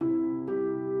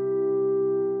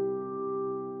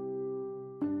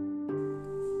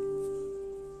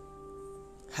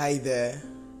Hi there.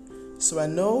 So I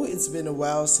know it's been a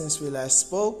while since we last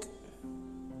spoke,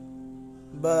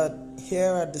 but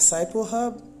here at Disciple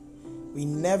Hub, we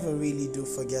never really do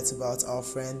forget about our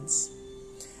friends.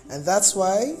 And that's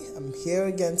why I'm here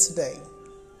again today.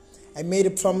 I made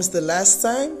a promise the last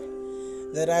time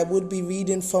that I would be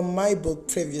reading from my book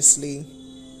previously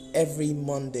every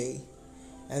Monday.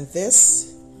 And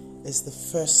this is the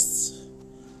first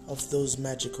of those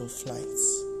magical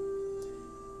flights.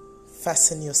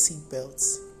 Fasten your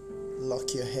seatbelts,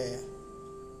 lock your hair,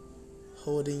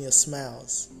 hold in your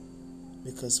smiles,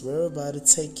 because we're about to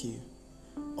take you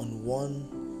on one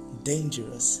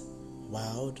dangerous,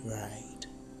 wild ride.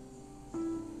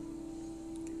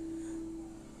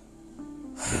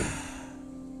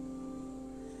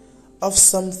 Of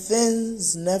some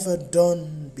things never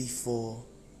done before,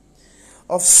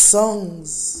 of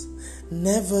songs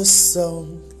never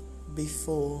sung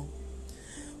before,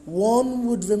 one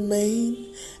would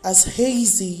remain as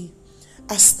hazy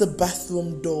as the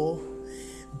bathroom door,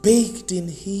 baked in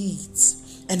heat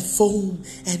and foam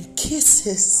and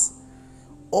kisses.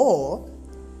 Or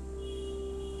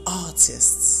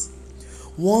artists,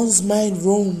 one's mind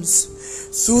roams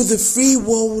through the free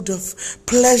world of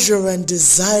pleasure and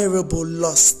desirable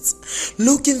lust,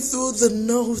 looking through the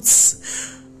notes,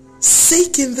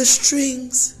 seeking the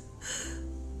strings,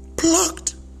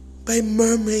 plucked by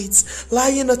mermaids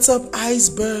lying atop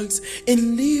icebergs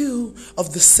in lieu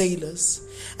of the sailors,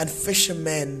 and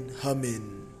fishermen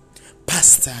humming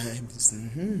pastimes,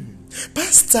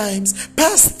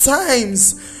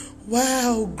 pastimes,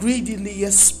 while greedily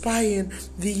espying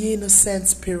the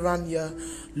innocent piranha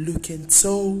looking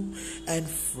to and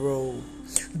fro,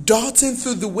 darting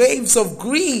through the waves of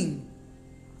green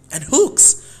and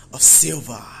hooks of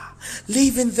silver,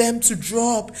 leaving them to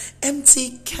drop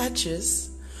empty catches,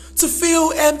 to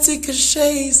fill empty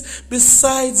caches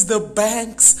besides the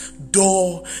bank's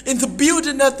door in the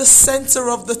building at the center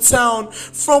of the town,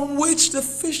 from which the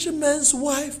fisherman's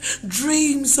wife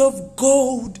dreams of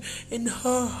gold in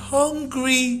her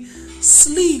hungry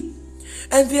sleep,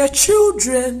 and their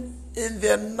children in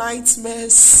their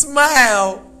nightmares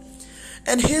smile,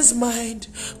 and his mind,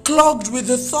 clogged with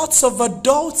the thoughts of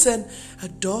adults and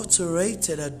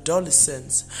adulterated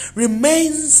adolescents,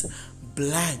 remains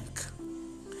blank,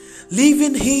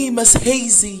 leaving him as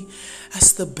hazy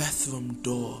as the bathroom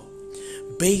door,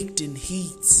 baked in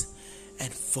heat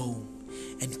and foam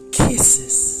and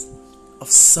kisses of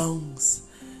songs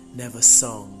never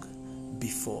sung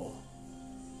before.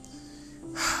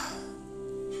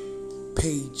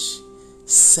 Page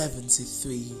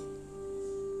 73.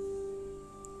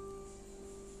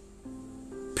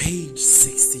 Page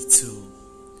 62.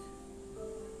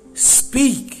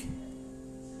 Speak,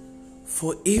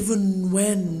 for even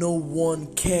when no one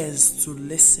cares to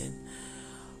listen,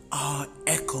 our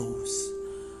echoes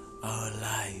are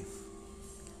alive.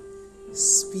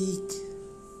 Speak,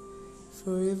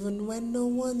 for even when no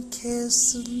one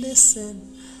cares to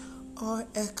listen, our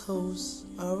echoes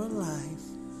are alive.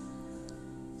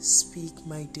 Speak,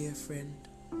 my dear friend,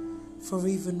 for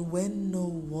even when no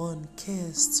one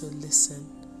cares to listen,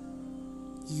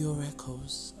 your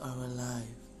echoes are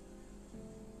alive.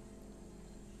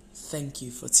 Thank you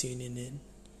for tuning in.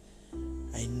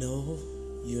 I know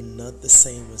you're not the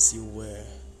same as you were.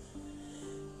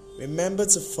 Remember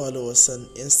to follow us on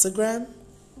Instagram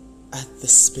at The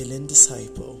Spilling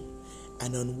Disciple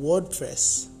and on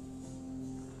WordPress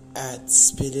at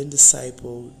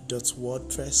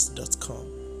spillingdisciple.wordpress.com.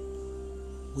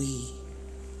 We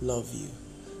love you.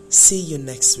 See you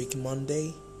next week,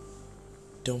 Monday.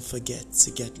 Don't forget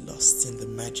to get lost in the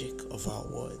magic of our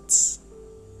words.